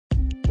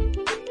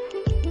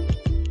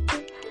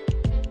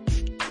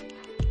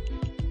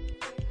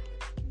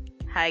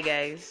Hi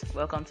guys,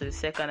 welcome to the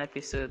second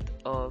episode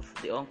of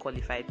The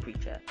Unqualified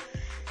Preacher.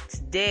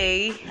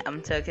 Today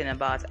I'm talking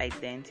about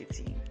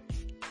identity.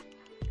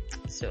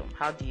 So,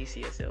 how do you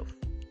see yourself?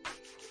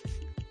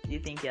 Do you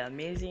think you're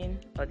amazing,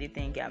 or do you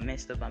think you're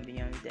messed up and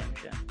beyond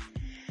redemption?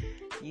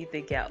 Do you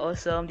think you're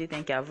awesome? Do you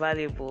think you're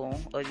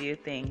valuable, or do you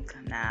think,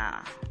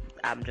 I'm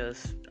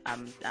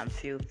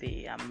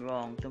filthy, I'm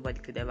wrong, nobody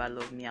could ever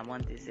love me, I'm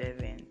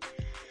undeserving?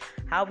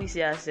 How we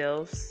see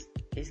ourselves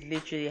is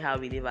literally how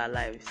we live our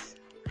lives.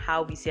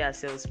 How we see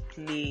ourselves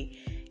play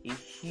a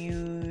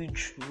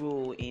huge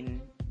role in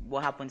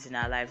what happens in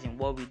our lives, in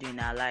what we do in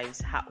our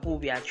lives, who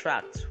we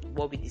attract,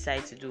 what we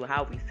decide to do,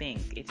 how we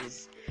think.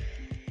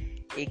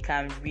 It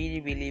can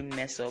really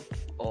mess up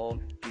or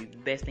be the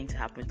best thing to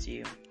happen to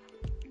you.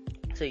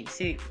 So you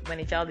see, when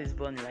a child is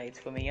born, right,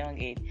 from a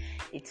young age,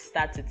 it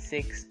starts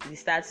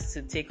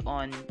to take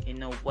on,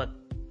 what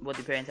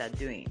the parents are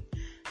doing.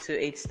 So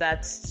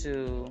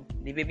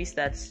the baby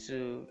starts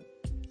to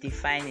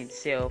define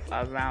itself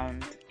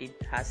around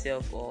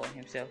herself or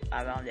himself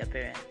around their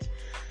parents.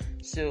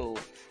 So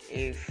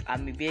if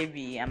I'm a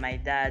baby and my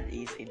dad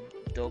is a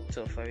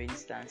doctor, for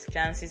instance,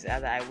 chances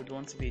are that I would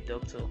want to be a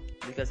doctor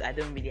because I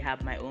don't really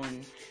have my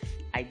own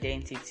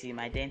identity.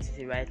 My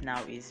identity right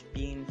now is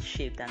being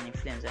shaped and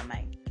influenced by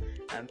my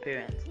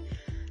parents.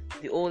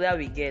 The older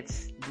we get,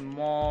 the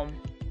more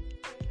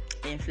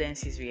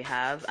influences we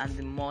have and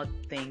the more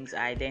things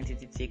our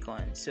identity take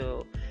on.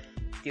 So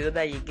the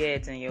older you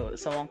get and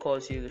someone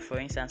calls you, for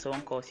instance,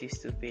 someone calls you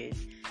stupid,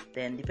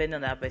 then depending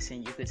on that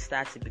person, you could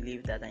start to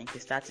believe that, and you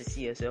could start to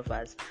see yourself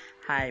as,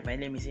 hi, my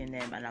name is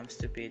Inem and I'm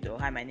stupid, or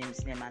hi, my name is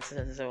Inem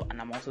and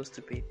I'm also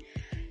stupid,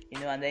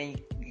 and then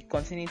you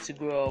continue to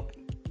grow up,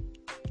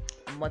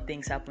 and more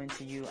things happen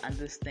to you, and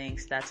those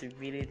things start to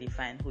really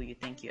define who you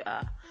think you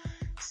are.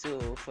 So,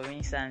 for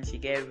instance, you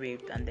get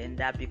raped, and then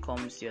that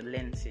becomes your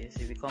lenses.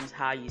 It becomes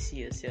how you see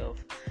yourself.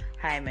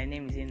 Hi, my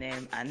name is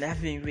Inem and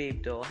I've been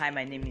raped, or hi,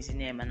 my name is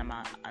Inem and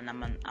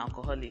I'm an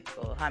alcoholic,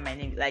 or hi, my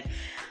name,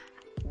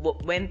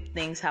 when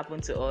things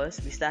happen to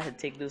us, we start to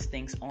take those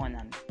things on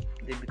and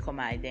they become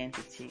our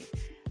identity.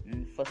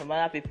 And for some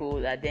other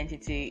people, the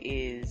identity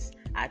is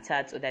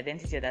attached, or the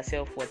identity of their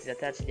self-worth is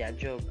attached to their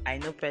job. I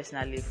know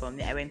personally, for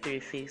me, I went through a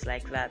phase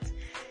like that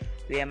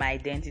where my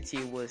identity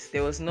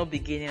there was no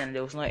beginning and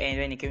there was no end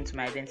when it came to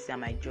my identity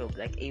and my job.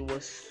 It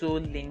was so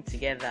linked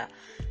together.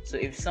 So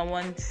if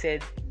someone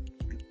said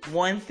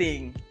one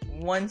thing,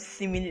 one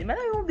seemingly, it might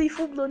not even be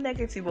full-blown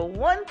negative, but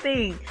one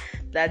thing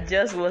that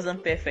just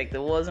wasn't perfect,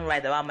 it wasn't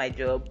right about my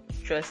job,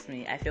 trust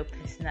me, I felt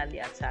personally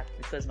attacked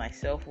because my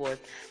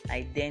self-worth, my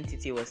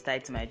identity was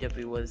tied to my job.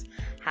 It was,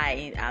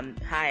 I'm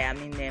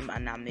Inem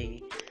and I'm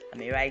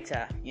a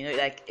writer.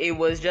 It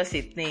was just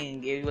a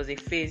thing. It was a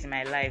phase in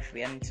my life,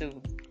 and to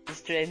the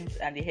strength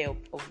and the help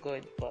of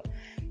God. But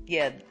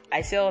yeah,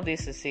 I say all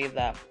this to say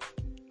that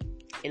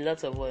a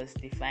lot of us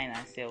define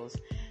ourselves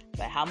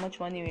by how much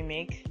money we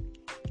make,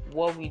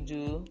 what we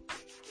do,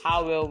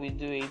 how well we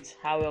do it,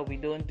 how well we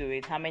don't do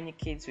it, how many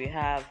kids we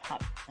have,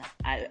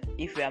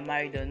 if we are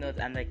married or not.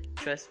 And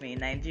trust me, in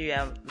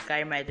Nigeria, we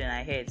carry marriage on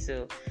our head.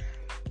 So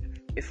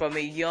from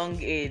a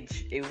young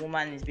age, a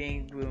woman is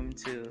being groomed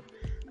to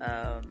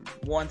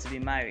want to be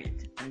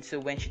married. And so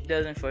when she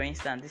doesn't, for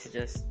instance, this is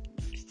just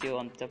still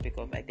on the topic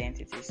of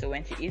identity. So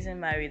when she isn't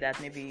married at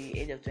maybe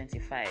age of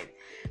 25,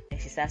 then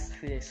she starts to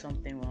feel there's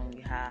something wrong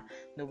with her,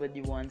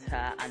 nobody wants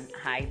her, and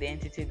her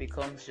identity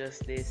becomes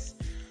just this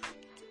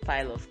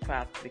pile of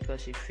crap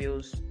because she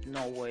feels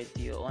not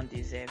worthy or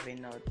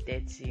undeserving or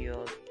dirty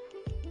or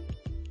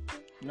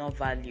not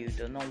valued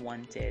or not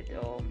wanted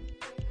or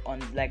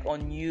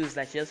unused.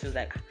 She just feels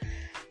like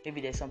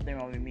maybe there's something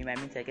wrong with me. My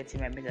mates are getting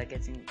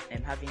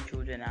having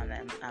children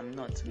and I'm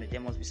not. There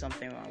must be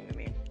something wrong with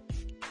me.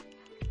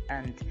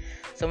 And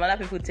some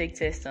other people take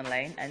tests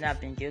online. I know I've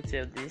been guilty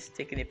of this,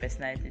 taking a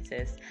personality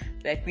test.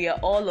 We are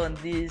all on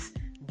this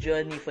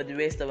journey for the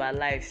rest of our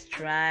lives,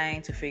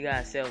 trying to figure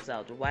ourselves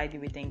out. Why do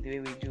we think the way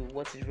we do?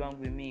 What is wrong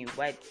with me?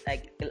 Why?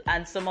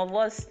 And some of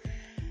us,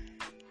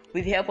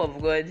 with the help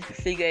of God,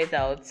 figure it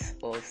out,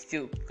 or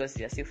still, because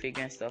we are still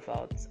figuring stuff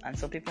out. And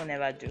some people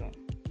never do.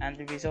 And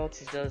the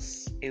result is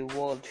just a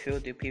world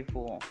filled with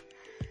people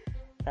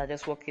that are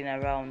just walking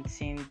around,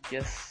 seeing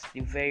just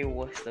the very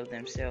worst of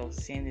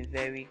themselves,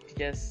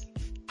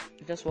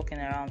 just walking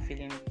around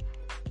feeling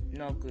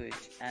not good.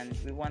 And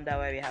we wonder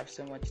why we have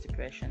so much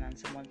depression and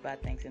so much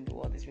bad things in the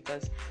world. It's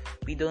because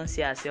we don't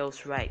see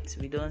ourselves right.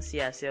 We don't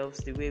see ourselves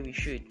the way we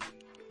should.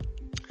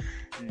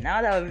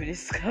 Now that we've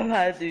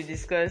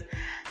discussed,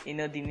 the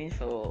need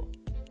for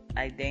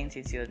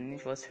identity, or the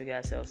need for us to figure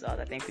ourselves out,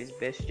 I think it's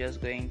best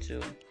just going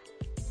to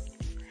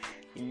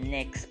the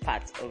next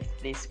part of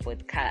this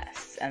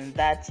podcast, and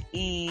that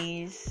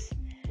is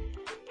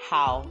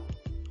how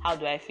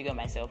do I figure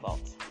myself out?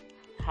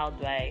 How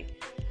do I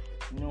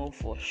know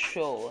for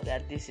sure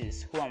that this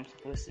is who I'm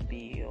supposed to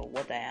be, or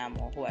what I am,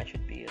 or who I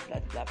should be, or blah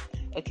blah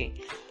blah? Okay,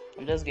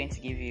 I'm just going to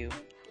give you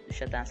the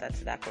short answer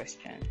to that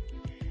question.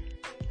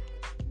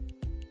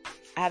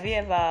 Have you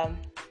ever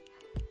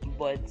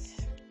bought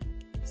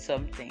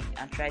something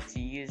and try to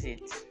use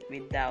it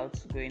without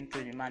going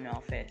through the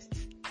manual first.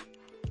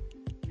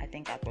 I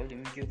think I've probably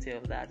been guilty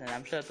of that, and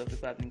I'm sure a lot of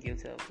people have been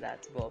guilty of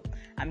that. But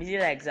I'm using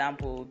an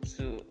example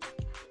to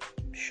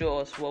show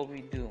us what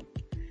we do.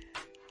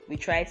 We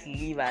try to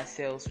live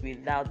ourselves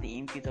without the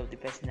input of the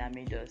person that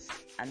made us,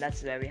 and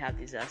that's where we have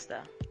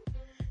disaster.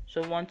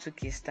 Someone took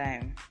his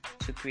time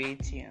to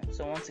create you.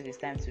 Someone took his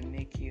time to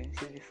make you.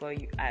 Since before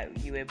you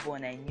were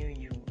born, I knew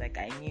you. Like,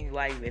 I knew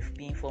why you were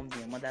being formed in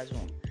your mother's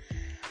womb.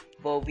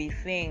 But we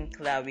think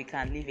that we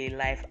can live a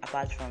life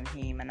apart from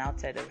him and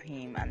outside of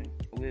him, and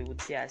we would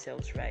see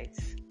ourselves right.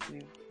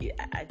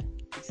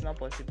 It's not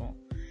possible.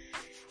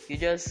 You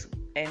just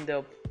end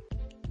up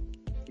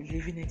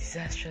living a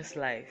disastrous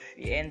life.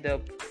 You end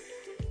up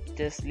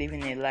just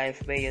living a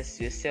life where your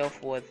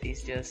self-worth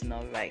is just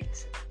not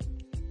right.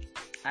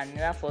 And in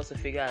order for us to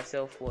figure our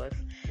self-worth,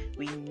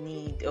 we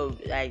need,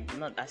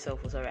 not our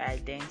self-worth, sorry,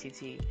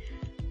 identity.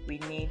 We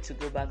need to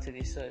go back to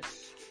the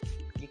source.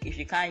 If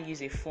you can't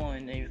use a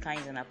phone or you can't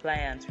use an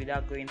appliance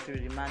without going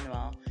through the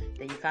manual,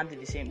 then you can't do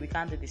the same. We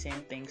can't do the same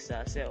things to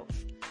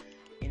ourselves.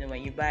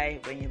 When you buy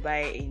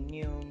a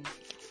new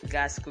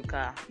gas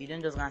cooker, you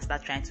don't just gonna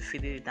start trying to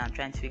fiddle it and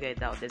trying to figure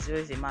it out. There's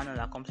always a manual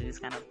that comes to this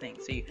kind of thing.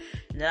 So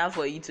in order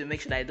for you to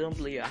make sure that you don't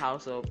blow your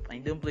house up and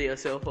you don't blow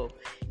yourself up,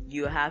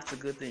 you have to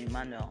go through the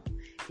manual.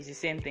 It's the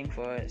same thing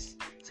for us.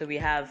 So we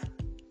have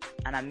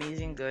an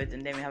amazing God,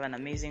 and then we have an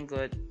amazing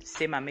God,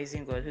 same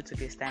amazing God who took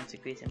his time to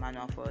create a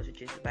manual for us,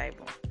 which is the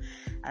Bible.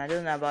 And I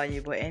don't know about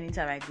you, but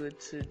anytime I go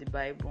to the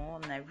Bible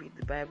and I read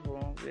the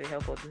Bible with the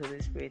help of the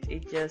Holy Spirit,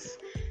 it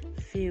just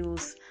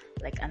feels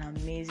like an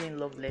amazing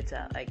love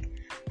letter. Like,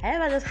 I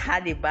ever just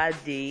had a bad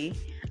day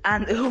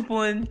and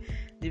open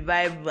the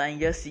Bible and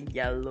just think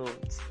you're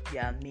loved,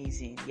 you're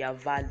amazing, you're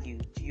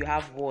valued, you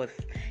have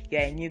worth,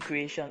 you're a new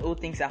creation, all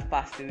things have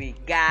passed away.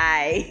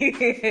 Guy,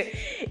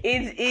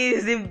 it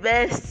is the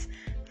best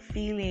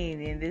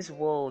feeling in this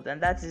world,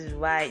 and that is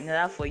why in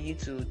order for you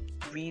to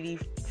really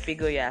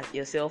figure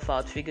yourself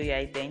out, figure your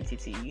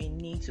identity, you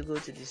need to go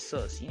to the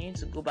source. You need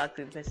to go back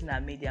to the person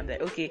that made you. I'm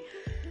like, okay,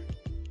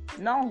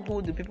 now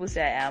who do people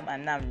say I am?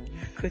 And now I'm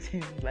quoting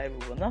the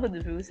Bible. Not who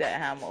do people say I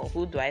am, or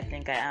who do I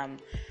think I am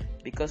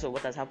because of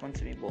what has happened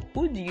to me, but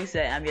who do you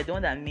say I am? You're the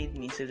one that made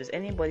me. So if there's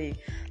anybody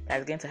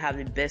that's going to have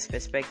the best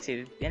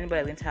perspective, anybody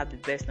that's going to have the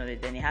best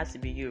knowledge, then it has to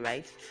be you,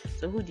 right?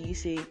 So who do you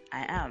say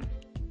I am?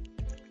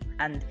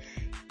 And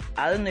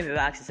I don't know if you've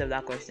ever asked yourself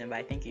that question, but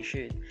I think you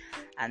should.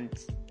 And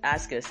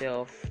ask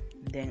yourself,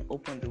 then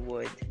open the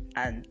word,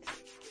 and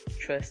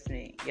trust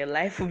me, your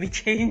life will be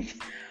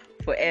changed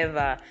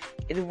forever.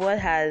 The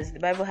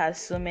Bible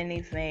has so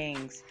many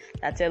things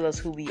that tell us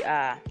who we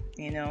are,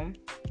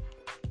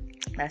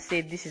 that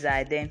say this is our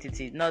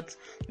identity, not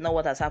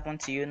what has happened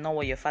to you, not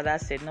what your father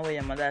said, not what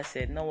your mother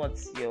said, not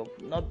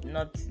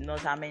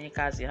how many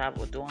cars you have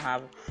or don't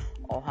have,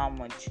 or how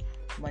much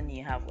money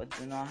you have or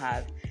do not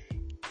have.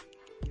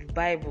 The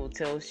Bible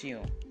tells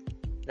you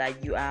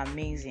that you are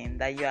amazing,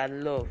 that you are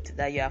loved,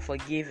 that you are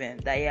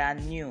forgiven, that you are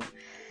new,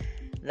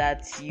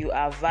 that you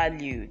are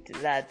valued,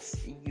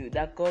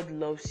 that God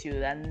loves you,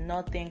 that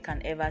nothing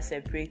can ever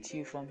separate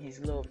you from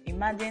his love.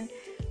 Imagine,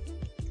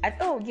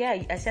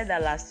 I said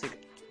that last week.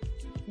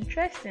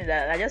 Interesting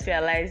that I just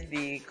realized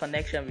the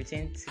connection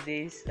between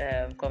today's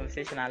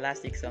conversation and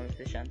last week's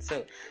conversation.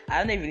 So I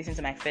don't know if you listened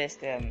to my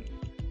first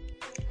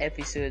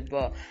episode,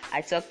 but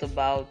I talked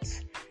about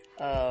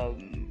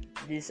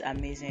this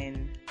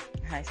amazing,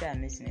 I say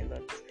amazing a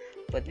lot,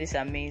 but this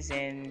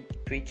amazing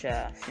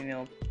preacher,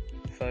 female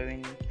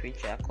foreign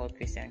preacher called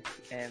Christian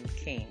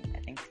Kane.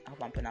 I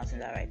hope I'm pronouncing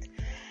that right.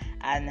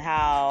 And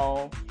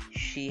how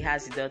she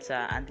has a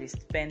daughter, and they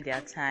spend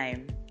their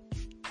time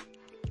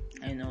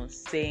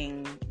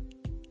saying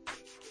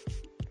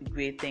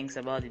great things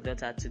about the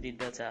daughter to the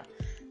daughter.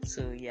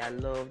 So you're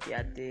loved,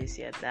 you're this,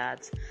 you're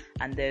that.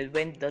 And then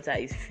when the daughter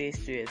is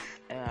faced with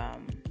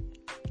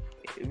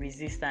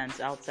resistance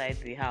outside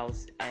the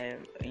house,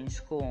 in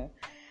school,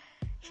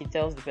 she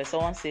tells the person,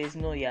 someone says,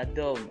 no, you're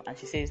dumb. And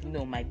she says,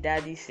 no, my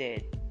daddy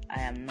said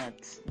I am not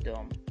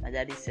dumb. My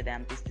daddy said I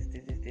am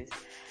this.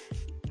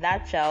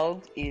 That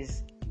child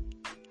is,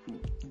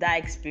 that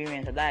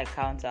experience, or that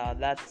encounter, or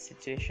that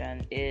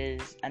situation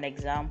is an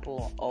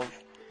example of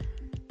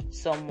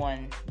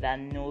someone that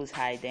knows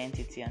her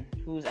identity and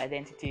whose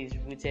identity is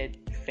rooted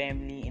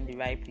firmly in the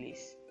right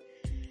place.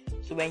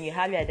 So when you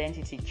have your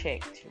identity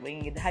checked,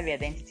 when you have your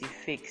identity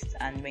fixed,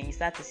 and when you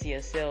start to see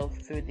yourself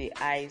through the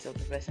eyes of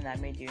the person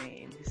that made you,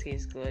 in this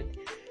case God,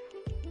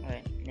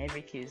 right, in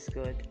every case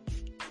God,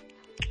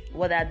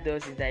 what that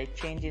does is that it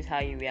changes how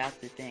you react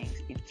to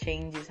things. It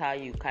changes how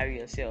you carry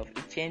yourself.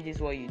 It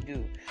changes what you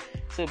do.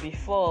 So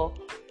before,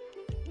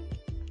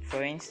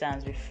 for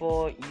instance,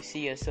 before you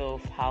see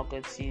yourself how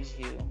God sees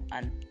you,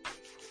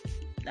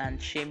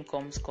 and shame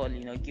comes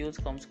calling, or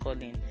guilt comes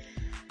calling,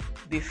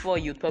 before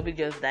you probably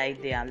just die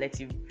there and let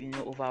it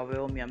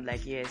overwhelm you. I'm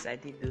like, yes, I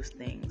did those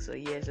things. So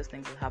yes, those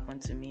things have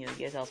happened to me. Or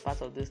yes, I was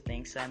part of those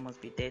things. So I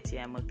must be dirty.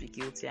 I must be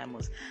guilty. I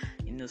must,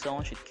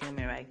 someone should kill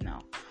me right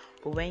now.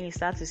 But when you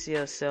start to see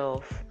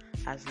yourself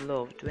as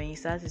loved, when you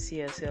start to see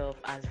yourself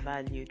as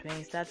valued, when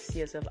you start to see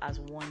yourself as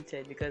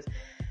wanted, because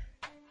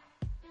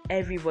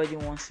everybody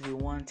wants to be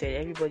wanted,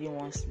 everybody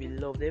wants to be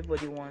loved,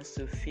 everybody wants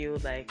to feel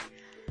like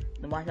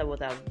no matter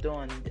what I've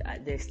done,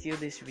 there's still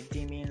this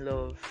redeeming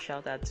love.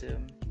 Shout out to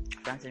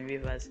Franklin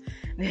Rivers.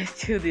 There's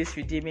still this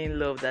redeeming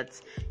love that,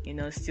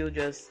 still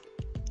just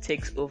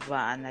takes over,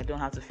 and I don't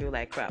have to feel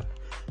like crap.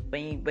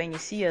 When you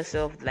see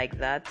yourself like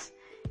that,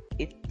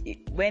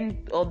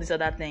 when all these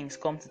other things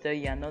come to tell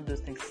you you're not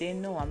those things, say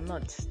no, I'm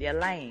not. They're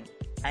lying.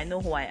 I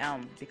know who I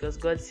am because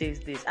God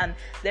says this, and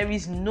there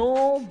is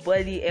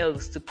nobody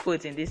else to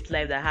quote in this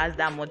life that has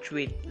that much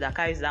weight, that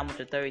carries that much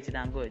authority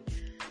than God.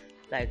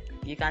 Like,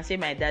 you can say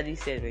my daddy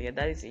said, but your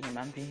daddy is a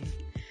human being.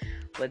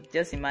 But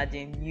just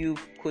imagine you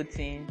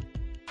quoting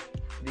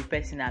the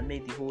person that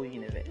made the whole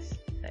universe.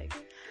 Like,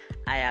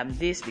 I am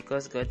this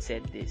because God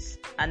said this.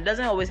 And it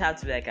doesn't always have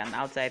to be like an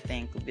outside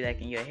thing. It could be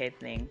like in your head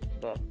thing.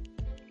 But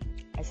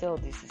I say all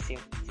this to say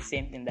the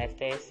same thing that I've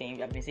been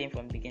saying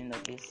from the beginning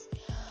of this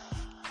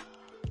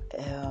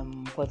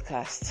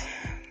podcast.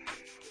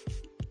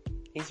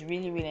 It's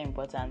really, really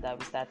important that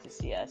we start to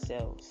see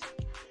ourselves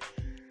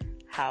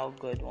how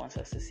God wants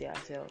us to see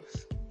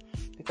ourselves.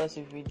 Because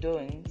if we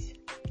don't,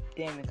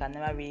 then we can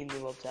never really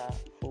live up to our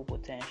full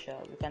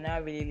potential. We can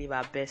never really live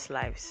our best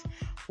lives.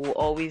 We'll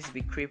always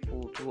be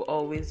crippled. We'll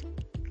always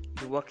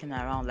be walking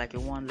around like a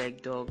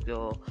one-legged dog,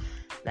 or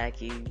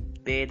like a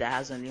bear that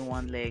has only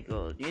one leg.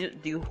 Or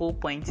the whole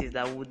point is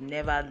that we would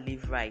never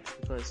live right,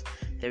 because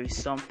there is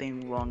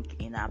something wrong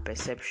in our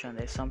perception.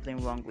 There's something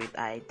wrong with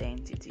our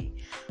identity.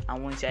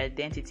 And once your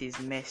identity is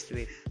messed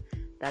with,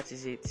 that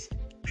is it.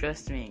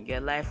 Trust me,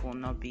 your life will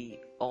not be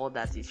all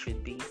that it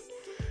should be.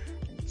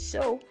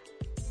 So,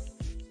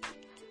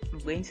 I'm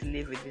going to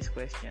live with this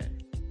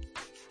question.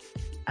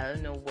 I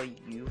don't know what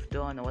you've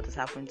done or what has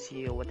happened to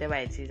you or whatever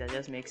it is that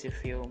just makes you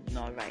feel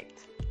not right.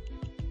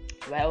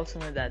 But I also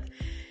know that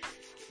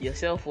your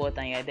self-worth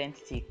and your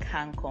identity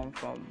can't come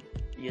from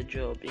your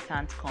job. It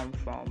can't come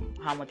from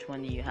how much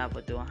money you have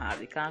or don't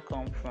have. It can't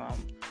come from,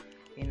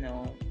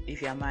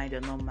 if you're married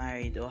or not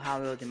married, or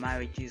how well the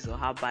marriage is or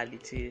how bad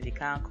it is. It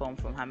can't come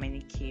from how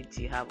many kids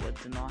you have or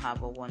do not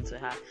have or want to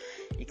have.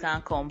 It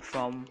can't come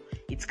from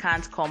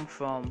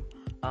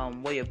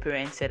what your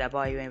parents said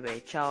about you when you were a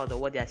child, or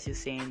what they are still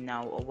saying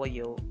now, or what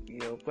your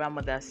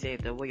grandmother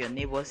said, or what your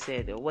neighbor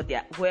said, or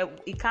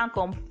it can't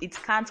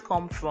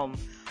come from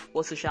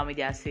what social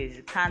media says.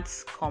 It can't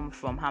come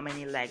from how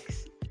many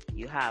likes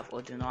you have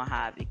or do not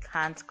have. It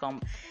can't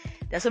come.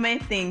 There's so many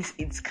things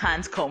it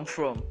can't come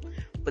from,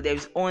 but there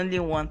is only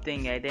one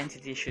thing your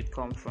identity should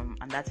come from,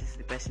 and that is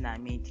the person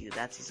that made you.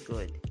 That is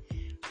God.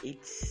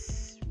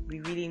 We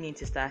really need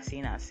to start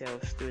seeing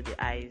ourselves through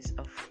the eyes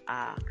of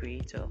our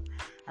Creator.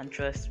 And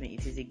trust me,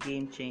 it is a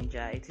game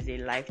changer. It is a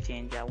life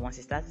changer. Once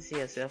you start to see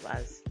yourself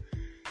as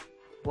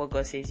what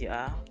God says you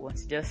are,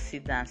 once you just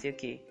sit down and say,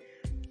 okay,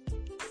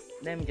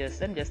 let me just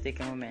take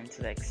a moment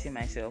to see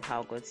myself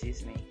how God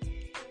sees me.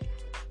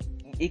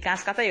 It can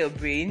scatter your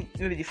brain.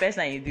 Maybe the first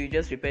time you do,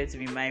 just prepare to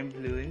be mind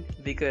blown,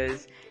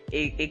 because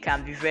it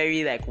can be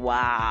very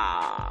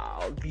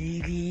wow,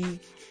 really.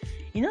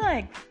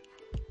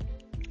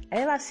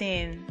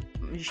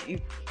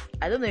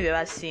 I don't know if you've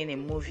ever seen a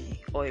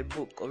movie or a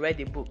book or read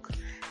a book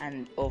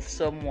and of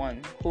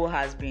someone who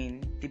has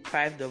been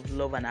deprived of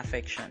love and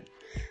affection,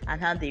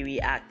 and how they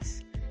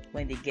react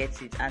when they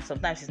get it. And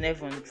sometimes it's not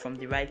even from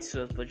the right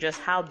source, but just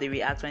how they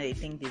react when they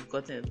think they've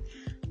gotten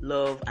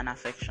love and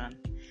affection.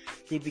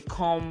 They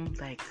become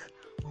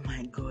oh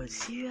my God,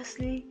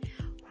 seriously?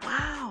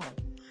 Wow.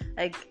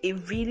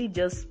 It really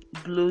just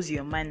blows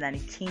your mind, and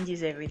it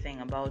changes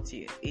everything about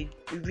you. It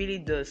really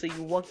does. So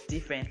you walk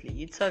differently,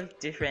 you talk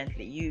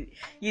differently,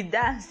 you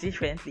dance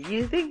differently,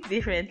 you think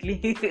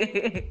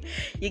differently.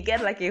 You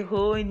get a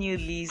whole new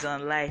lease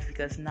on life,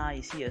 because now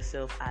you see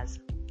yourself as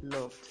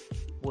loved,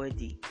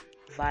 worthy,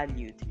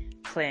 valued,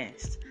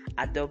 cleansed,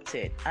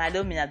 adopted. And I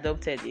don't mean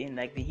adopted in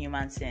the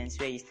human sense,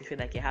 where you still feel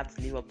like you have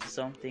to live up to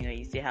something, or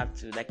you still have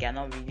to you're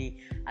not really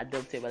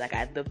adopted, but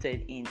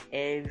adopted in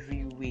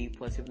every way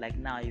possible.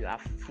 Now you are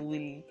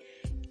fully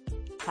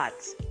part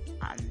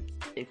and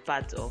a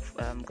part of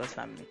God's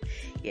family.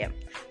 Yeah.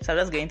 So I'm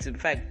just going to,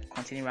 before I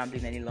continue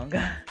rambling any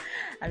longer,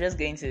 I'm just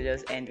going to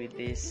just end with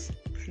this.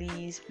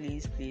 Please,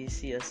 please, please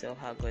see yourself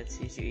how God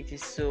sees you.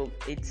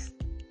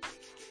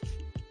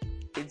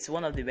 It's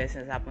one of the best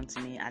things that happened to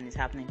me, and it's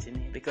happening to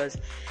me, because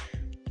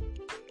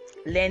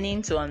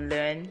learning to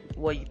unlearn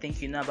what you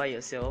think you know about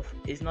yourself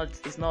it's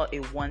not a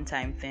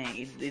one-time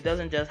thing. It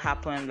doesn't just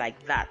happen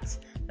like that.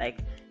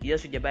 You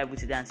just read your Bible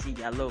today and see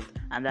you're loved,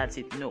 and that's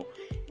it. No,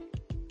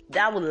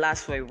 that will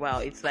last for a while.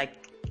 It's I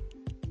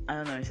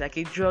don't know, it's like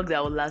a drug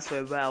that will last for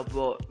a while,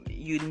 but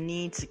you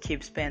need to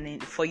keep spending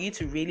for you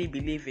to really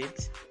believe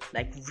it.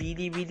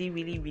 Really, really,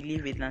 really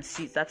believe it, and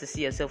start to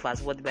see yourself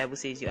as what the Bible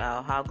says you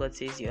are, how God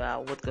says you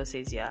are, what God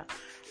says you are.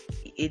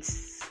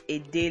 It's a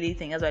daily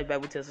thing. That's why the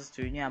Bible tells us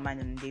to renew our mind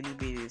on a daily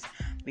basis,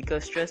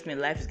 because trust me,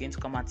 life is going to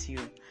come at you.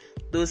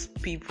 those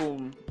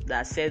people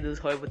that said those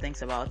horrible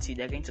things about you,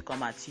 they're going to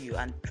come at you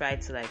and try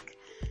to, like,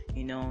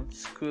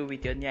 screw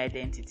with your new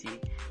identity.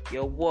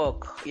 Your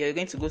work, you're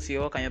going to go to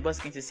your work and your boss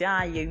is going to say,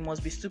 yeah, you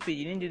must be stupid,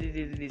 you didn't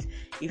do this.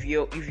 If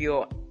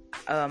your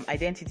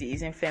identity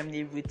isn't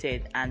firmly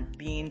rooted and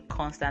being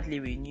constantly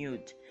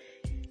renewed,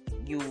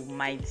 you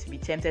might be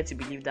tempted to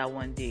believe that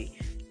one day.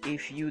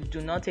 If you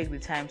do not take the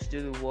time to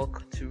do the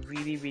work, to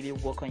really, really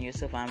work on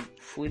yourself and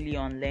fully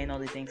unlearn all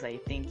the things that you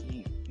think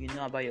you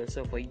know about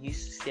yourself or you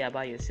used to say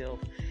about yourself,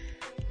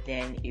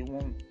 then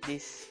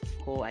this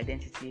whole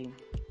identity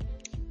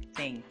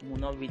thing will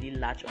not really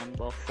latch on.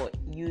 But for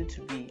you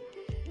to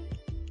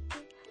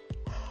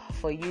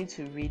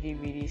really,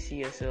 really see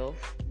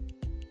yourself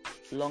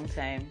on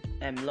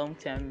a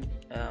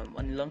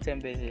long-term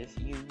basis,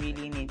 you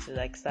really need to,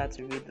 like, start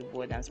to read the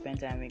word and spend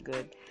time with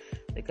God,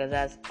 because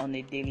that's on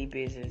a daily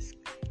basis.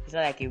 It's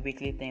not like a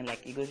weekly thing,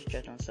 like you go to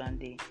church on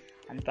Sunday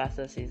and the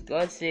pastor says,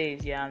 God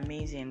says you're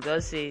amazing,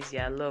 God says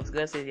you're loved,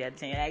 God says you're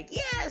this, and you're like,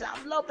 yes,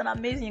 I'm loved and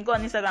amazing. You go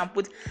on Instagram and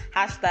put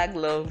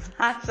 #love,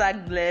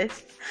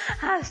 #blessed,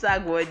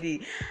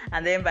 #worthy,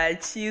 and then by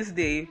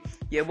Tuesday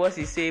your boss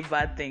is saying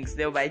bad things.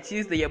 Then by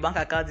Tuesday your bank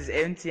account is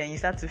empty and you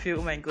start to feel,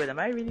 oh my God, am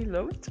I really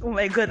loved? Oh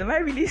my God, am I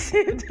really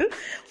saved?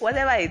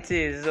 Whatever it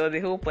is. So the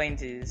whole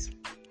point is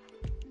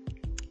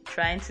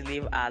trying to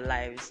live our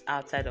lives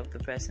outside of the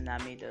person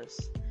that made us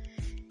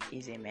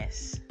is a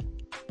mess.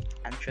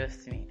 And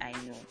trust me, I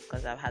know,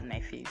 because I've had my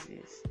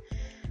phases.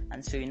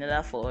 And so in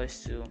order for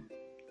us to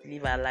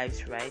live our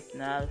lives right,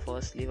 in order for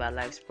us to live our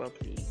lives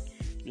properly,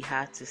 we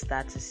have to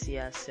start to see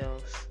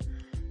ourselves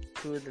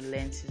through the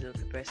lenses of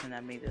the person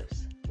that made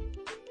us.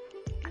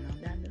 And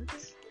on that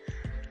note,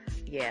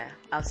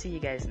 I'll see you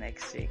guys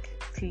next week.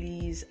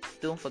 Please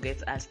don't forget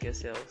to ask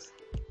yourselves,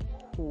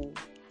 who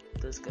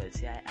does God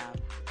say I am?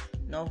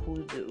 Not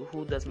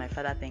who does my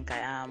father think I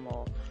am,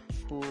 or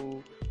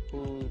who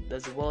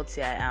does the world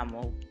say I am,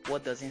 or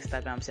what does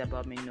Instagram say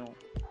about me? No,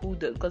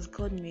 because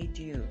God made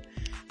you.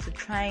 So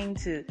I'm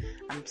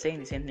saying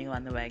the same thing over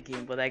and over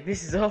again, but like,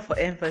 this is all for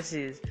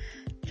emphasis.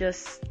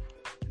 Just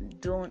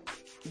don't,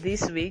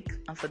 this week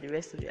and for the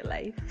rest of your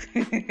life.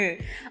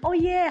 Oh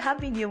yeah,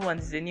 happy new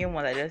month. It's the new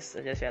month. I just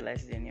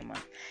realized it's the new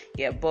month.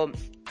 Yeah, but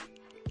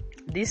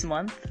this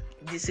month,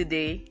 this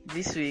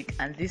week,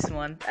 and this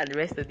month, and the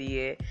rest of the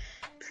year,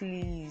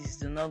 please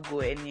do not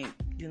go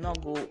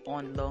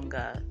on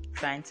longer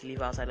trying to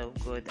live outside of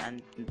God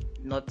and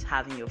not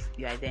having your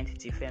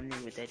identity firmly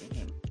rooted in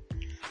Him.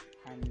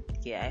 And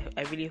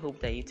I really hope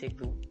that you take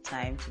the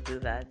time to do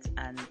that.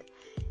 And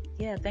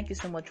thank you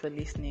so much for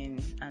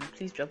listening, and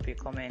please drop your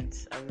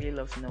comments. I really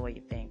love to know what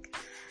you think.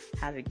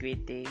 Have a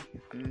great day,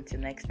 and until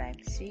next time,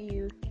 see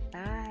you.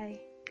 Bye.